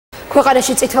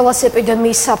ქვეყანაში წითელას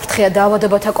ეპიდემიის საფრთხეა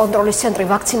დაავადებათა კონტროლის ცენტრი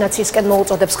ვაქცინაციისკენ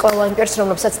მოუწოდებს ყველა იმ პირს,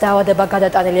 რომლებსაც დაავადება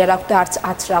გადატანილი არ აქვთ და არც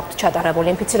აქვთ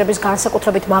ჩატარებული. ინფიცირების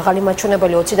განსაკუთრებით მაღალი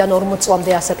მაჩვენებელი 20-დან 40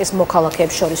 წლამდე ასაკის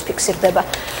მოქალაქეებს შორის ფიქსირდება.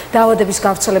 დაავადების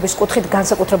გავრცელების კუთხით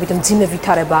განსაკუთრებით მძიმე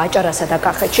ვითარებაა აჭარასა და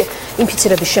კახეთში.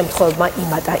 ინფიცირების შემთხვევებმა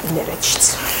იმატა იმერეთშიც.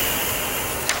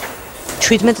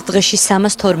 17 დღეში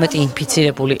 312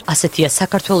 ინფიცირებული. ასეთია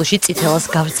საქართველოში წითელას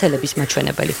გავრცელების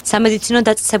მაჩვენებელი. სამედიცინო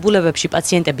დაწესებულებებში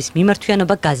პაციენტების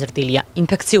მიმართვიანობა გაზრდილია.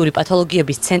 ინფექციური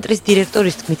პათოლოგიების ცენტრის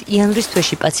დირექტორის თქმით, იანვრის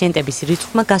თვეში პაციენტების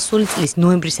რიცხვმა გასული წლის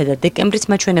ნოემბრისა და დეკემბრის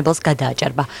მაჩვენებელს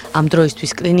გადააჭარბა. ამ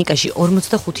დროისთვის კლინიკაში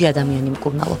 45 ადამიანი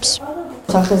მკურნალობს.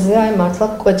 სახეზეა აი მართლა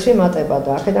კვეთრი მატება და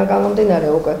აქედან გამომდინარე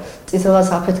უკვე წითელას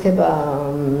აფეთქება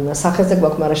სახეზე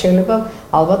გვაქვს, მაგრამ შეიძლება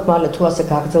ალბათ მალე თუ ასე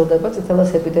გაგრძელდება წითელას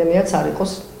ეპიდემიაც არ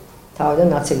იყოს თავიდან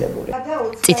ნაცილებული.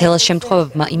 წითელას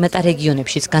შემთხვევებმა იმატა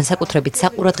რეგიონებშიც განსაკუთრებით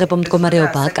საყურადღებო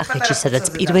მდგომარეობაა კახეთში, სადაც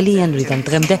 1 იანვრიდან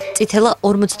დღემდე წითელა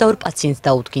 42 პაციენტს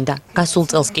დაუდგინდა. გასულ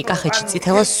წელს კი კახეთში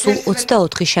წითელას სულ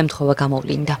 24 შემთხვევა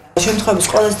გამოვლინდა. შემთხვევების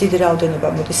ყველაზე დიდი რაოდენობა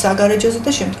მოდის საგარეჯოზე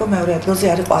და შემდგომ მეორე ადგილზე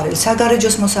არის ყვარელი.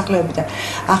 საგარეჯოს მოსახლეობიდან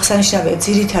აღსანიშნავია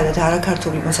ძირითადად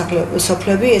არაქართული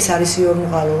მოსახლეები, ეს არის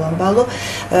იორმუღალო, ლამბალო,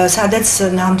 სადაც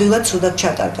ნამდვილად სუდად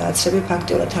ჩატარდა აცრები,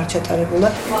 ფაქტიურად არ ჩატარებულა.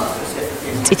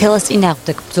 წითელას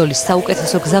წინააღმდეგ ბრძოლის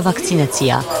საუკეთესო გზა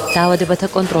ვაქცინაციაა. დაავადებათა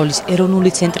კონტროლის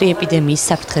ეროვნული ცენტრი ეპიდემიის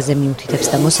საფრთხეზე მიუთითებს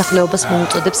და მოსახლეობას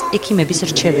მოუწოდებს ექიმების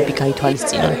რჩევები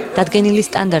გაითვალისწინონ. დადგენილი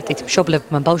სტანდარტით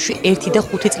მშობლებმა ბავშვი 1 და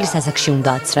 5 წლის ასაკში უნდა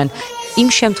აცრან. იმ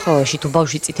შემთხვევაში, თუ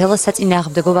ბავშვი წითელას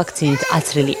საწინააღმდეგო ვაქცინით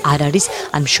აცრელი არ არის,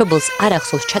 ან მშობელს არ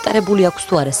ახსოვს ჩატარებული აქვს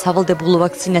თუ არა სავალდებულო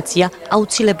ვაქცინაცია,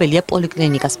 აუცილებელია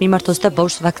პოლიკლინიკას მიმართოს და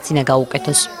ბავშვს ვაქცინა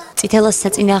გაუკეთოს. წითელას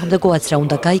საწინააღმდეგო აცრა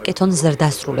უნდა გაიკეთონ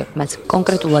ზრდასრულებმაც,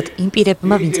 კონკრეტულად იმ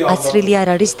პირებმა, ვინც აცრელი არ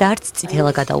არის და არც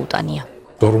წითელა გადაუტანია.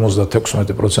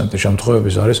 56%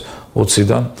 შემთხვევების არის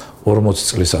 20-დან 40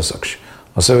 წლის ასაკში.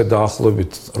 ასევე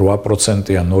დაახლოებით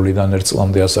 8%-იან 0-დან 1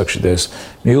 წლამდე ასაკში და ეს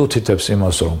მიუთითებს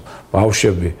იმას, რომ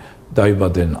ბავშვები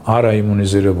დაიბადნენ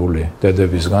არაიმუნიზირებული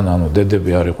დედებისგან, ანუ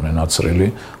დედები არ იყვნენ აცრელი,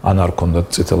 ან არ ჰქონდათ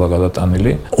წითელა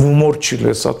გადატანილი,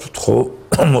 უმორჩილესად ვთხოვ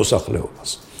მოსახლეობას,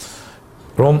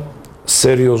 რომ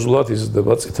სერიოზულად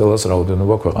იზრდება წითელას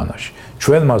რაოდენობა ქვეყანაში.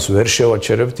 ჩვენ მას ვერ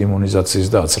შევაჩერებთ იმუნიზაციის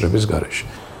და აცრების გარეშე.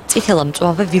 წითელა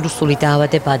მწვავე ვირუსული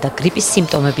დაავადებაა და გრიპის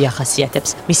სიმპტომები ახასიათებს.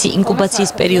 მისი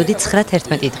ინკუბაციის პერიოდი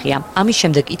 9-11 დღეა. ამის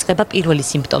შემდეგ იწყება პირველი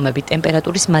სიმპტომები,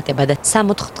 ტემპერატურის მატება და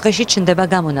 3-4 დღეში ჩნდება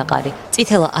გამონაყარი.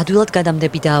 წითელა ადვილად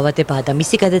გადამდები დაავადებაა და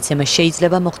მისი გადაცემა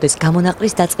შეიძლება მოხდეს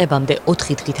გამონაყრის დაწყებამდე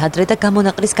 4 დღით ადრე და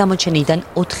გამონაყრის გამოჩენიდან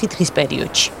 4 დღის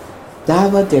პერიოდში.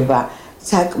 დაავადება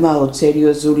საკმაოდ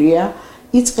სერიოზულია,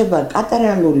 იწყება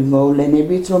კატარალური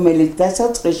მოვლენებით, რომელიც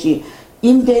დასაწყისში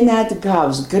იმდენად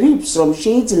გავს გრიპს, რომ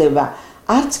შეიძლება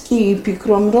არც კი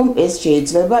იფიქრონ, რომ ეს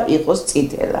შეიძლება იყოს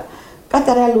წითელა.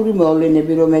 კატარალური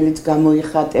მოვლენები, რომელიც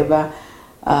გამოიხატება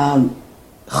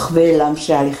ხველა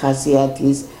მშრალი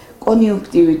ხასიათის,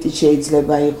 კონიუნქტივიტი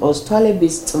შეიძლება იყოს,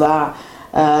 თვალების წვა,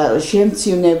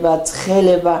 შემციუნება,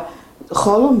 ცხელება,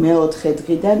 ხოლო მე-4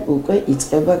 დღიდან უკვე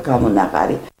იწყება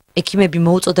გამონაყარი. ექიმები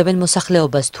მოუწოდებენ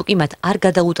მოსახლეობას, თუ კი მათ არ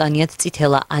გადაუტანიათ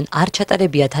წითელა ან არ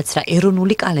ჩატარებიათ აცრა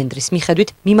ეროვნული კალენდრის მიხედვით,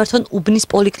 მიმართონ უბნის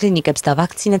პოლიკლინიკებს და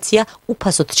ვაქცინაცია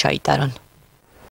უფასოდ ჩაიტარონ.